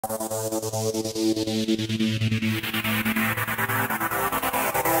Yo,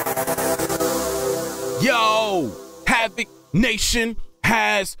 Havik Nation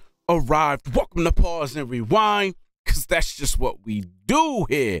has arrived. Welcome to Pause and Rewind, because that's just what we do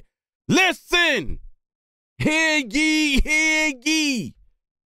here. Listen, hear ye, hear ye.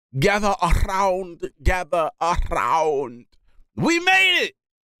 Gather around, gather around. We made it.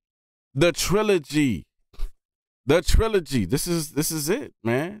 The trilogy. The trilogy. This is it,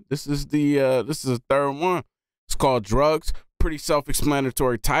 man. This is the third one. It's called Drugs. Pretty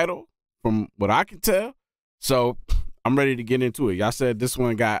self-explanatory title from what I can tell. So I'm ready to get into it. Y'all said this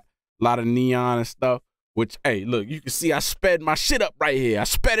one got a lot of neon and stuff, which, hey, look, you can see I sped my shit up right here. I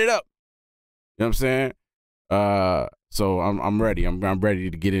sped it up. You know what I'm saying? So I'm ready. I'm ready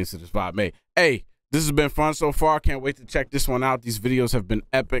to get into this vibe. Hey, this has been fun so far. Can't wait to check this one out. These videos have been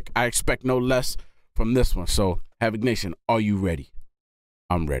epic. I expect no less from this one. So, Havik Nation, are you ready?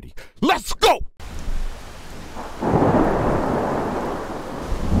 I'm ready. Let's go!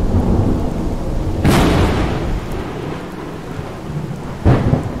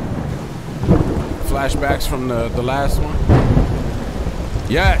 Flashbacks from the last one.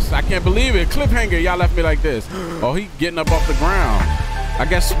 Yes, I can't believe it. Cliffhanger, y'all left me like this. Oh, he getting up off the ground. I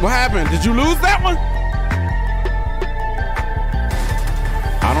guess, what happened? Did you lose that one?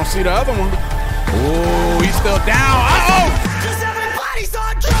 I don't see the other one. Oh, he's still down. Uh-oh!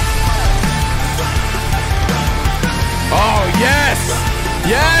 Oh, yes.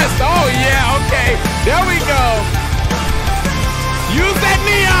 Yes. Oh, yeah. Okay. There we go. Use that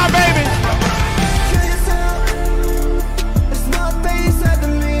neon, baby.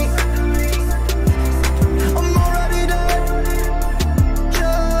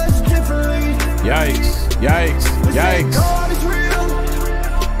 Yikes, yikes, yikes.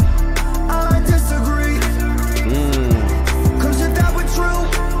 I disagree. Cause if that were true,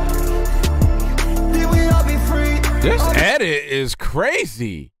 then we all be free. This edit is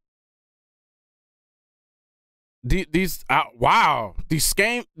crazy. Wow. These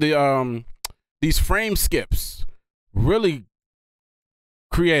frame skips really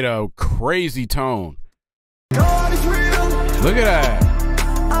create a crazy tone. God is real. Look at that.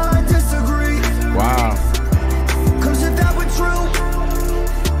 I disagree. Wow. Cause if that were true,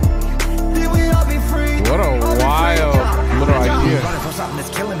 then we all be free. What a wild little idea. Running from something that's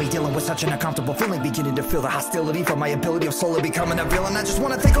killing me, dealing with such an uncomfortable feeling, beginning to feel the hostility from my ability of slowly becoming a villain. I just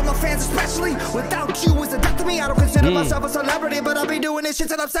want to thank all my fans, especially without you is a death to me. I don't consider myself a celebrity, but I'll be doing this shit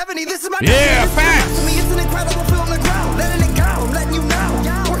till I'm 70. This is my facts. To me, it's an incredible feel on the ground. Letting it go, I'm letting you know.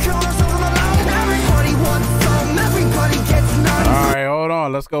 We're killing ourselves on the loud. Everybody wants some, everybody gets none. All right, hold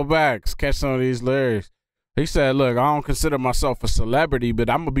on. Let's go back. Let's catch some of these lyrics. He said, look, I don't consider myself a celebrity, but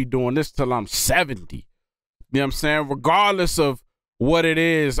I'm going to be doing this till I'm 70. You know what I'm saying? Regardless of what it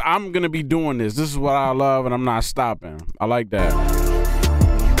is, I'm going to be doing this. This is what I love, and I'm not stopping. I like that.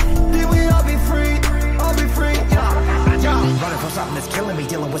 We all be free. All be free. Running from something that's killing me,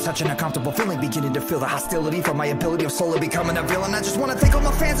 dealing with such an uncomfortable feeling, beginning to feel the hostility from my ability of slowly becoming a villain. I just want to thank all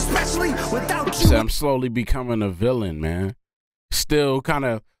my fans, especially without you. I'm slowly becoming a villain, man. Still kind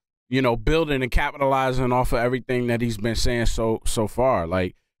of, you know, building and capitalizing off of everything that he's been saying so far.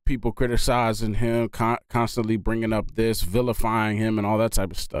 Like, people criticizing him, constantly bringing up this, vilifying him, and all that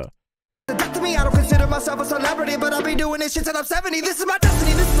type of stuff. To me, I don't consider myself a celebrity, but I'll be doing this shit till I'm 70. This is my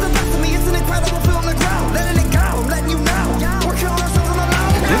destiny. This is the best of me. It's an incredible feel on the ground. Letting it go, I'm letting you know. We're killing ourselves on the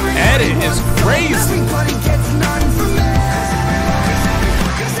loud. This edit is crazy. Everybody gets none from me.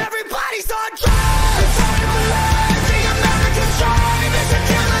 Cause everybody's on drugs. It's hard to believe the American dream is a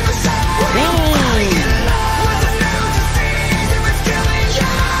killing machine. Everybody in love with a new disease. If it's killing you,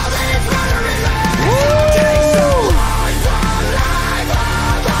 then it's murdering me. Take so long from life.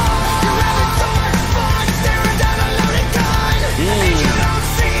 You're having so much fun staring down a loaded gun. And you don't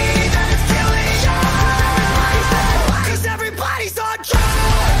see that it's killing you. Cause everybody's on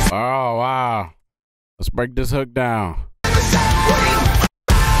drugs. Oh, wow. Let's break this hook down. Everybody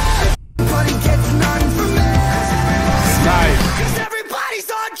gets none from me. Nice. Cause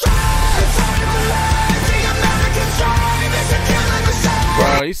everybody's on drugs. The American dream is a killing machine.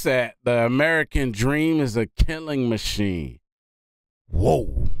 Bro, he said the American dream is a killing machine.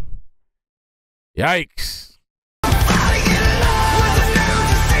 Whoa. Yikes.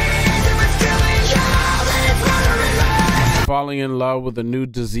 Falling in love with a new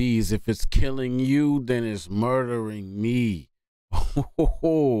disease. If it's killing you, then it's murdering me.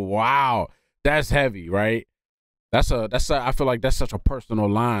 Oh, wow. That's heavy, right? I feel like that's such a personal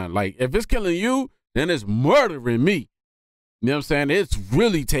line. Like, if it's killing you, then it's murdering me. You know what I'm saying? It's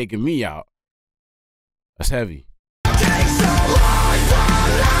really taking me out. That's heavy. Take so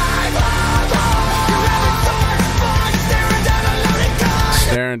long.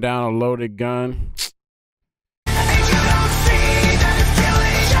 throwing down a loaded gun.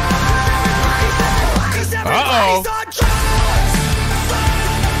 Uh-oh.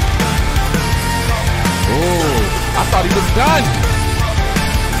 Oh, I thought he was done.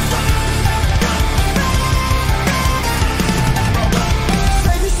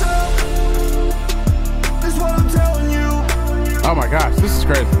 Oh my gosh, this is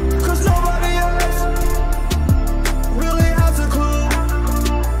crazy. Cause nobody else really has a clue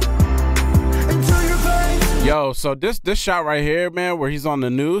until your face. Yo, so this shot right here, man, where he's on the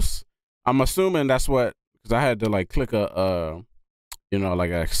noose, I'm assuming that's what, because I had to like click a you know,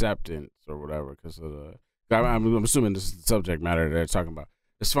 like an acceptance or whatever, because of the, I'm assuming this is the subject matter they're talking about.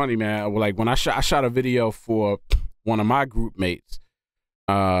 It's funny, man. Like when I shot a video for one of my group mates,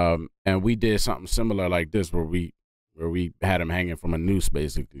 and we did something similar like this where we had him hanging from a noose,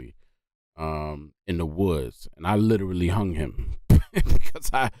 basically, in the woods, and I literally hung him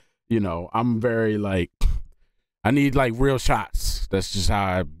because I'm very like, I need like real shots. That's just how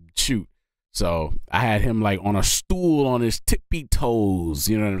I shoot. So I had him like on a stool on his tippy toes,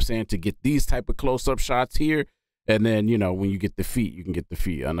 you know what I'm saying, to get these type of close-up shots here. And then, you know, when you get the feet, you can get the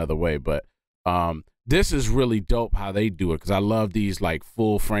feet another way. But this is really dope how they do it, because I love these like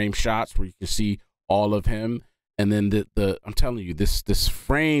full frame shots where you can see all of him. And then the I'm telling you, this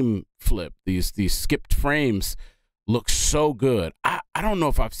frame flip, these skipped frames look so good. I don't know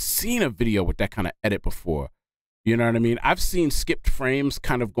if I've seen a video with that kind of edit before. You know what I mean? I've seen skipped frames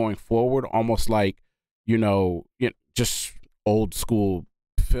kind of going forward, almost like, you know, just old school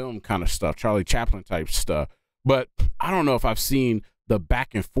film kind of stuff, Charlie Chaplin type stuff. But I don't know if I've seen the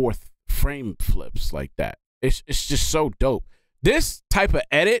back and forth frame flips like that. It's just so dope. This type of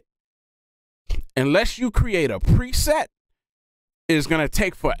edit, unless you create a preset, is going to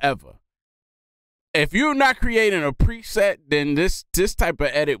take forever. If you're not creating a preset, then this type of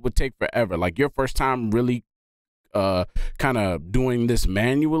edit would take forever. Like your first time really kind of doing this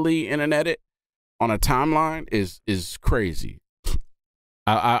manually in an edit on a timeline is crazy.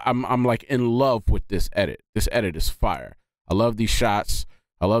 I'm like in love with this edit. This edit is fire. I love these shots.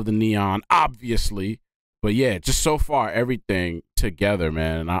 I love the neon, obviously. But yeah, just so far, everything together,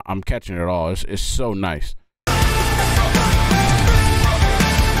 man. And I'm catching it all. It's so nice.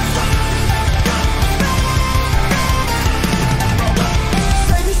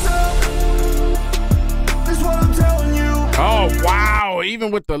 Oh, wow. Even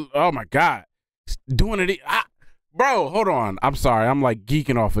with the, oh my God. Doing it. Bro, hold on. I'm sorry. I'm like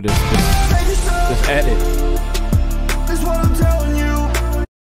geeking off of this edit. This what I'm telling you.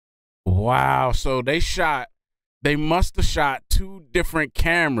 Wow. So they must have shot 2 different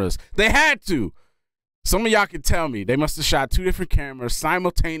cameras. They had to. Some of y'all can tell me. They must have shot 2 different cameras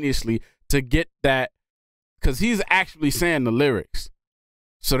simultaneously to get that, because he's actually saying the lyrics.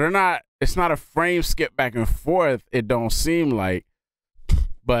 So it's not a frame skip back and forth, it don't seem like,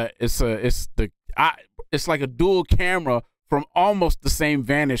 but it's like a dual camera from almost the same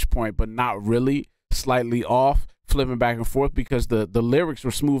vantage point, but not really, slightly off, flipping back and forth, because the lyrics were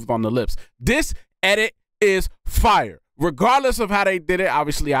smooth on the lips. This edit is fire. Regardless of how they did it,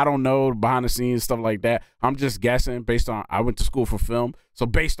 obviously I don't know behind the scenes, stuff like that. I'm just guessing based on, I went to school for film, so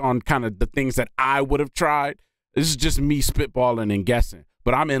based on kind of the things that I would have tried, this is just me spitballing and guessing.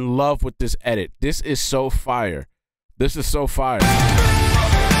 But I'm in love with this edit. This is so fire. This is so fire.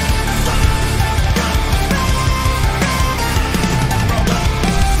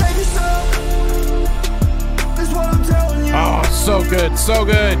 Oh, so good, so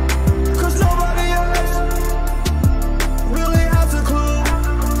good. Cause nobody else really has a clue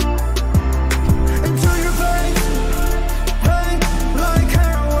until your face pain like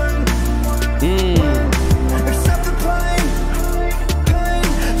heroin. Accept the pain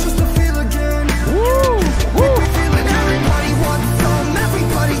just to feel again. Woo! Everybody wants some,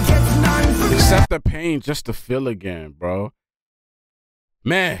 everybody gets none from accept the pain just to feel again, bro.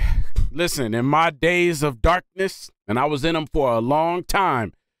 Man, listen, in my days of darkness, and I was in them for a long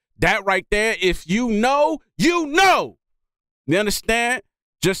time, that right there, if you know, you know. You understand?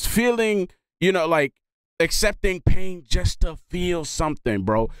 Just feeling, you know, like accepting pain just to feel something,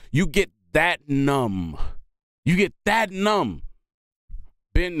 bro. You get that numb. You get that numb.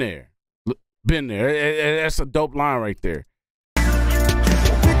 Been there. Been there. That's a dope line right there.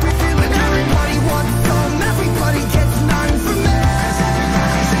 Everybody wants some, everybody gets none from me.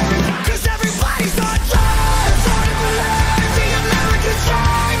 Cause everybody's on time. It's hard to believe the American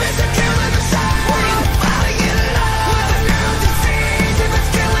dream is a killing machine. We're fighting it alone with a new disease. If it's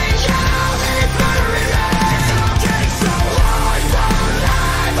killing you, then it's murdering me. It's getting so hard to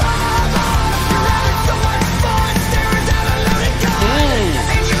live. You're having so much fun staring down a loaded gun.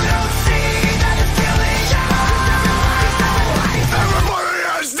 And you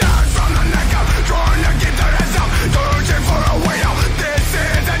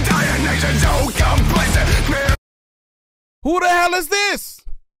Who the hell is this?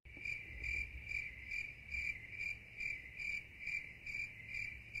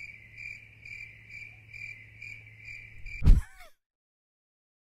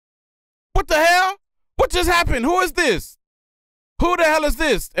 What the hell? What just happened? Who is this? Who the hell is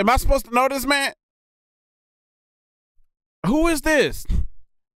this? Am I supposed to know this man? Who is this?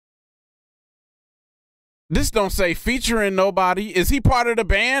 This don't say featuring nobody. Is he part of the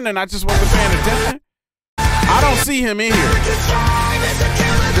band and I just wasn't paying attention? I don't see him in here.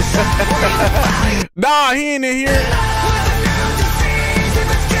 Nah, he ain't in here.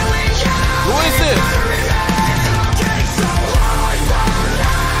 Who is this?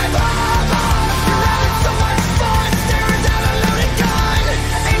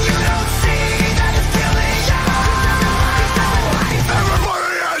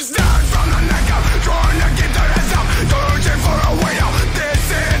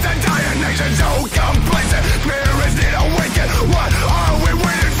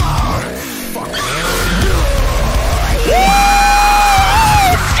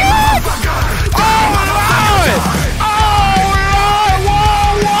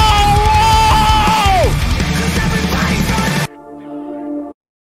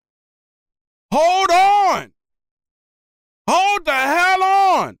 Hold on. Hold the hell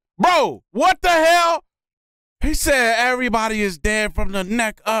on. Bro, what the hell? He said everybody is dead from the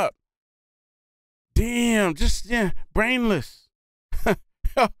neck up. Damn, just, yeah, brainless.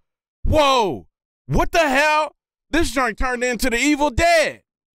 Whoa. What the hell? This joint turned into the Evil Dead.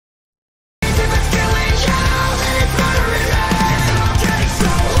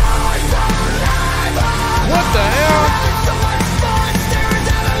 What the hell?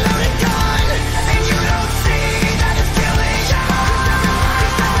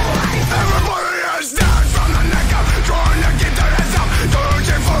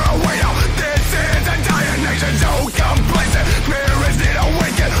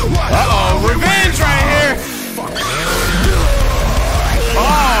 Uh-oh, revenge right here.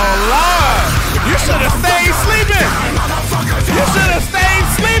 Oh, Lord. You should have stayed sleeping. You should have stayed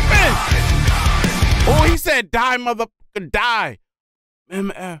sleeping. Oh, he said die, motherfucker, die.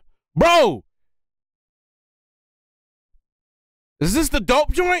 Bro. Is this the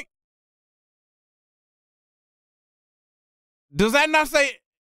dope joint? Does that not say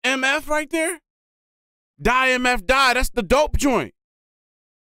MF right there? Die, MF, die. That's the dope joint.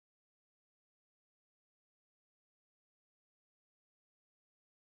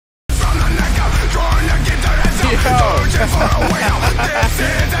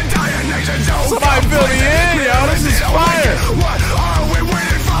 Somebody fill me in, yo. This is fire.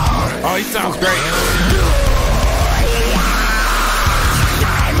 Oh, he sounds great.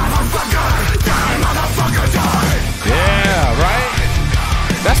 Yeah, right?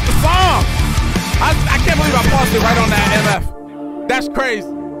 That's the song. I can't believe I paused it right on that MF. That's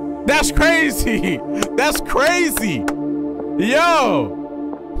crazy. That's crazy. That's crazy. Yo.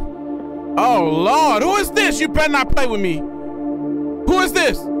 Oh, Lord. Who is this? You better not play with me. Who is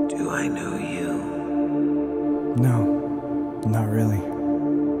this? Do I know you? No, not really.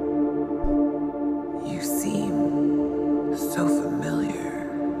 You seem so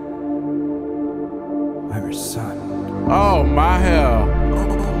familiar. I'm your son. Oh, my hell.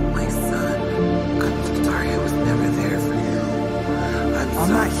 Oh, my son. I'm sorry I was never there for you. I'm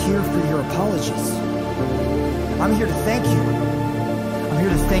not here for your apologies. I'm here to thank you. I'm here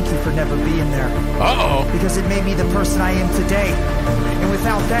to thank you for never being there. Uh-oh. Because it made me the person I am today. And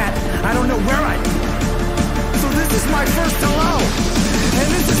without that, I don't know where I'd be. So this is my first hello.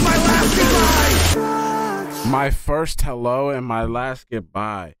 And this is my last goodbye. My first hello and my last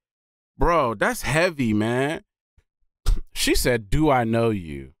goodbye. Bro, that's heavy, man. She said, do I know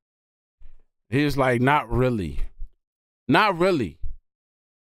you? He was like, not really. Not really.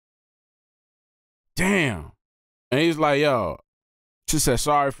 Damn. And he's like, yo. She said,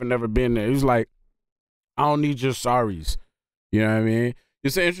 sorry for never being there. He was like, I don't need your sorries. You know what I mean?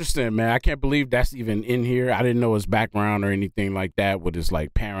 It's interesting, man. I can't believe that's even in here. I didn't know his background or anything like that with his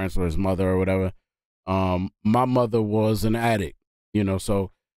like parents or his mother or whatever. My mother was an addict, you know,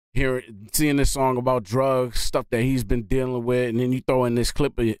 so seeing this song about drugs, stuff that he's been dealing with, and then you throw in this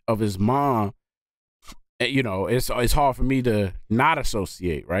clip of his mom, you know, it's hard for me to not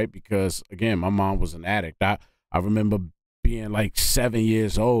associate, right? Because again, my mom was an addict. I remember being like 7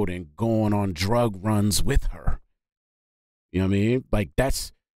 years old and going on drug runs with her. You know what I mean? Like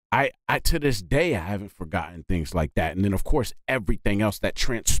that's, I to this day, I haven't forgotten things like that. And then of course, everything else that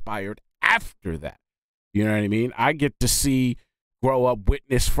transpired after that. You know what I mean? I get to grow up,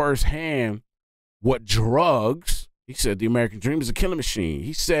 witness firsthand what drugs, he said the American dream is a killing machine.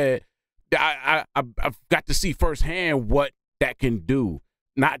 He said I've got to see firsthand what that can do,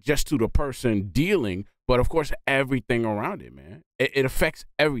 not just to the person dealing, but of course everything around it, man. It affects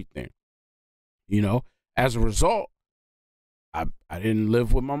everything. You know, as a result, I didn't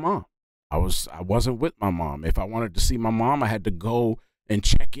live with my mom. I wasn't with my mom. If I wanted to see my mom, I had to go and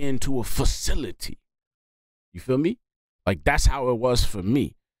check into a facility. You feel me? Like, that's how it was for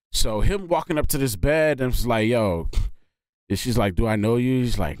me. So him walking up to this bed and was like, yo, and she's like, do I know you?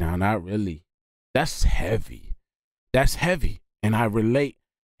 He's like, no, not really. That's heavy. That's heavy. And I relate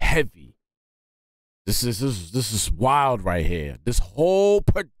heavy. This is wild right here. This whole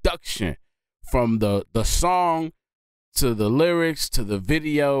production, from the song to the lyrics to the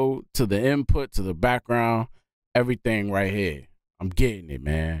video to the input to the background, everything right here. I'm getting it,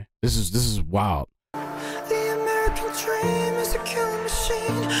 man. This is wild. The American dream is a killing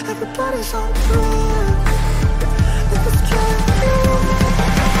machine. Everybody's on drugs. It's killing you.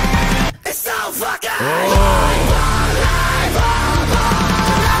 It's so fucking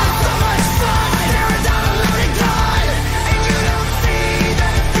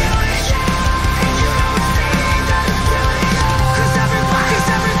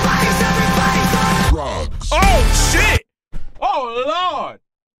Oh shit! Oh Lord!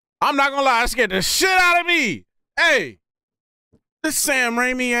 I'm not gonna lie, that scared the shit out of me. Hey, this Sam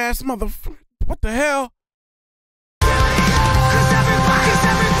Raimi ass motherfucker. What the hell?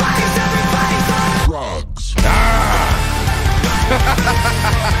 Drugs.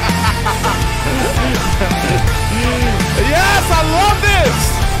 Yes, I love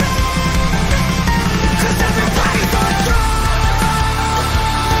this.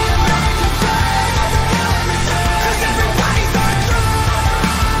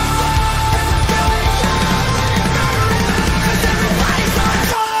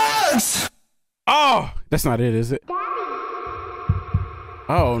 Oh, that's not it, is it?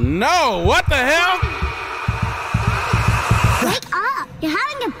 Oh no, what the hell? Wake up! You're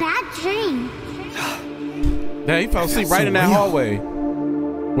having a bad dream. Yeah, he fell asleep right in that hallway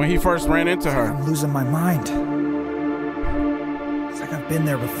when he first ran into her. I'm losing my mind. It's like I've been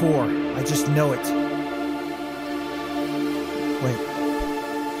there before. I just know it. Wait.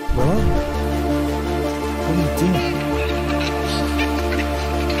 Willow? What are you doing?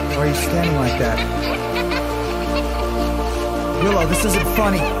 Why are you standing like that? Willow, this isn't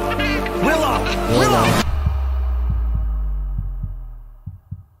funny. Willow! Willow!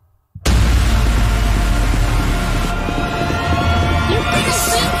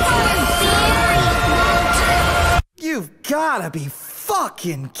 You've gotta be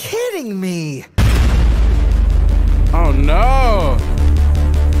fucking kidding me! Oh no!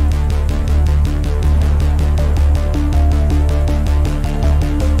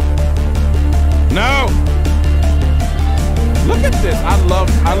 No! Look at this. I love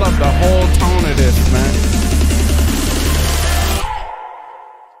the whole tone of this, man.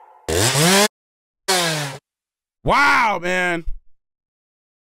 Wow, man.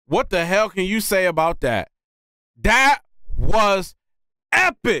 What the hell can you say about that? That was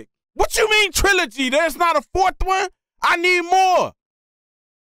epic. What you mean trilogy? There's not a fourth one? I need more.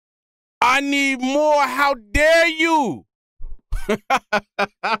 I need more. How dare you?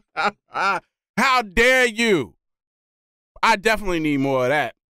 How dare you? I definitely need more of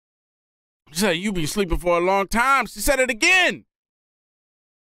that. She said, you be sleeping for a long time. She said it again.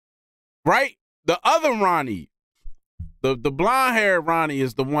 Right? The other Ronnie, the blonde-haired Ronnie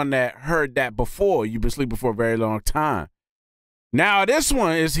is the one that heard that before. You've been sleeping for a very long time. Now this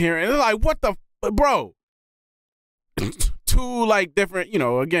one is hearing, it's like, what the, bro? Two, like, different, you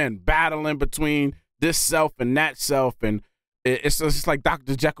know, again, battling between this self and that self, and it's just like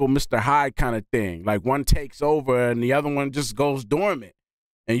Dr. Jekyll, Mr. Hyde kind of thing. Like, one takes over and the other one just goes dormant.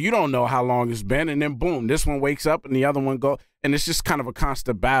 And you don't know how long it's been, and then boom, this one wakes up and the other one goes, and it's just kind of a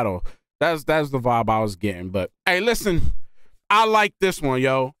constant battle. That's the vibe I was getting. But hey, listen, I like this one,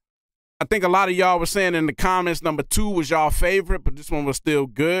 yo. I think a lot of y'all were saying in the comments number 2 was y'all favorite, but this one was still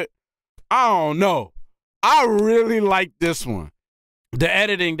good. I don't know. I really like this one. The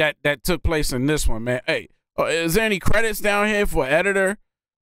editing that took place in this one, man. Hey, is there any credits down here for editor?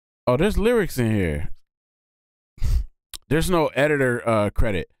 Oh, there's lyrics in here. There's no editor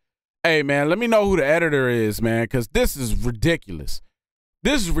credit. Hey, man, let me know who the editor is, man, because this is ridiculous.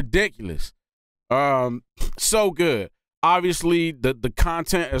 This is ridiculous. So good. Obviously, the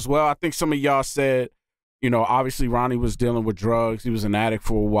content as well. I think some of y'all said, you know, obviously Ronnie was dealing with drugs. He was an addict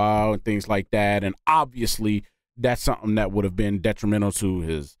for a while and things like that. And obviously, that's something that would have been detrimental to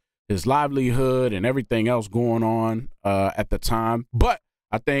his livelihood and everything else going on at the time. But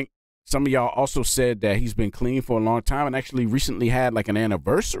I think some of y'all also said that he's been clean for a long time and actually recently had like an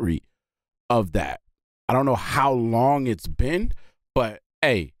anniversary of that. I don't know how long it's been, but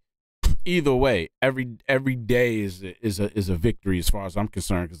hey, either way, every day is a victory as far as I'm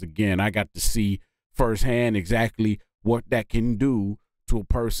concerned. Because again, I got to see firsthand exactly what that can do to a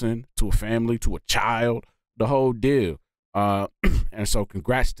person, to a family, to a child, the whole deal. And so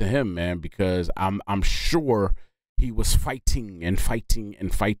congrats to him, man, because I'm sure he was fighting and fighting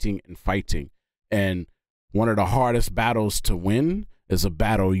and fighting and fighting. And one of the hardest battles to win is a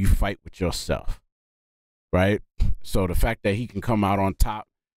battle you fight with yourself, right? So the fact that he can come out on top,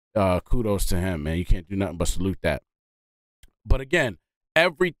 kudos to him, man. You can't do nothing but salute that. But again,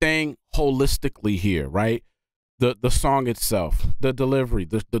 everything holistically here, right? The song itself, the delivery,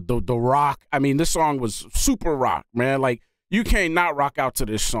 the rock. I mean, this song was super rock, man. Like, you can't not rock out to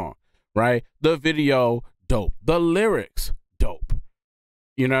this song, right? The video, dope. The lyrics, dope.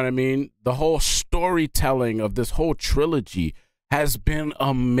 You know what I mean? The whole storytelling of this whole trilogy has been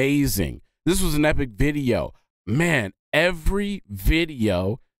amazing. This was an epic video. Man, every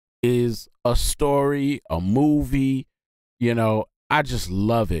video is a story, a movie. You know, I just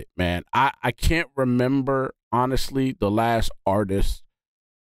love it, man. I can't remember, honestly, the last artist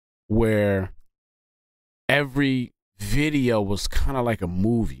where every video was kind of like a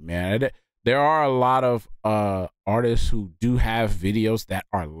movie, man. There are a lot of artists who do have videos that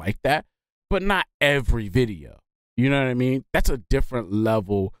are like that, but not every video. You know what I mean? That's a different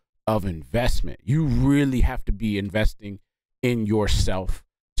level of investment. You really have to be investing in yourself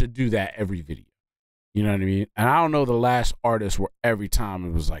to do that every video. You know what I mean? And I don't know the last artist where every time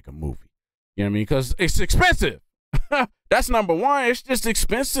it was like a movie. You know what I mean? Because it's expensive. That's number one. It's just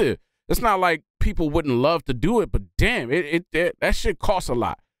expensive. It's not like people wouldn't love to do it, but damn, that shit costs a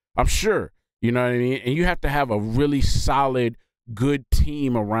lot, I'm sure. You know what I mean? And you have to have a really solid, good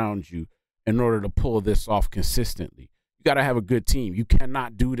team around you in order to pull this off consistently. You got to have a good team. You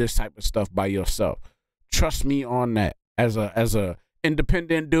cannot do this type of stuff by yourself. Trust me on that. As a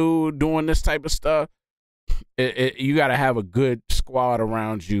independent dude doing this type of stuff, you got to have a good squad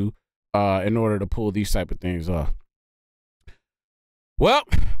around you in order to pull these type of things off. Well,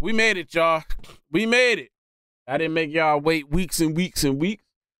 we made it, y'all. We made it. I didn't make y'all wait weeks and weeks and weeks.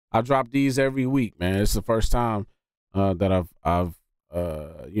 I drop these every week, man. It's the first time that I've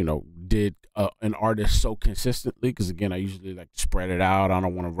did an artist so consistently. Because again, I usually like to spread it out. I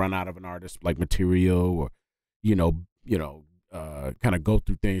don't want to run out of an artist like material, or kind of go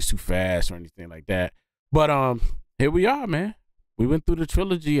through things too fast or anything like that. But here we are, man. We went through the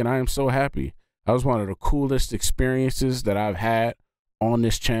trilogy, and I am so happy. That was one of the coolest experiences that I've had on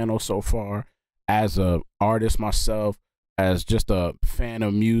this channel so far, as a artist myself, as just a fan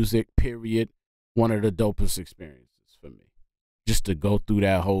of music, period. One of the dopest experiences for me, just to go through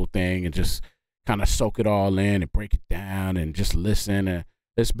that whole thing and just kind of soak it all in and break it down and just listen. And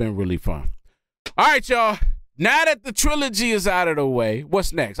it's been really fun. All right, y'all. Now that the trilogy is out of the way,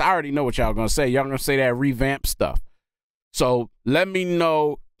 what's next? I already know what y'all gonna say. Y'all gonna say that revamp stuff. So let me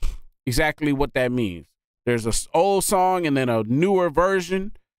know exactly what that means. There's an old song and then a newer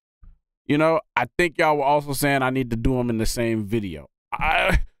version. You know, I think y'all were also saying I need to do them in the same video.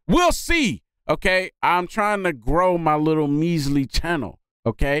 We'll see, okay? I'm trying to grow my little measly channel,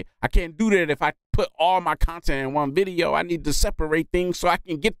 okay? I can't do that if I put all my content in one video. I need to separate things so I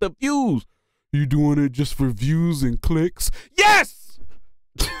can get the views. You doing it just for views and clicks? Yes!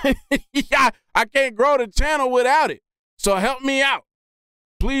 Yeah, I can't grow the channel without it. So help me out.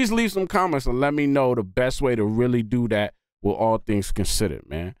 Please leave some comments and let me know the best way to really do that with all things considered,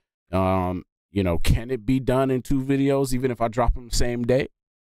 man. Can it be done in 2 videos even if I drop them the same day?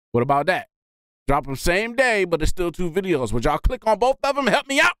 What about that? Drop them same day, but it's still 2 videos. Would y'all click on both of them? Help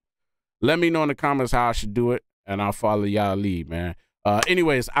me out. Let me know in the comments how I should do it, and I'll follow y'all lead, man.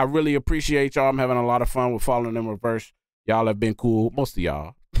 Anyways, I really appreciate y'all. I'm having a lot of fun with Falling in Reverse. Y'all have been cool. Most of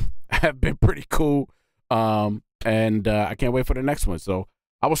y'all have been pretty cool. And I can't wait for the next one. So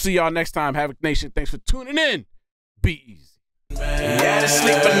I will see y'all next time. Havik Nation, thanks for tuning in. Be easy. Yeah, they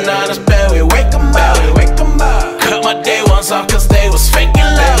sleeping on us, bed, we wake 'em up. Cut my day ones off cause they was faking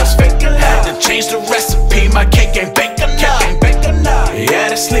love. Had to change the recipe, my cake ain't baking up. Yeah,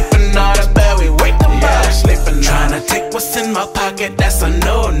 they sleeping on us, bed, we wake 'em up. Trying to take what's in my pocket, that's a no.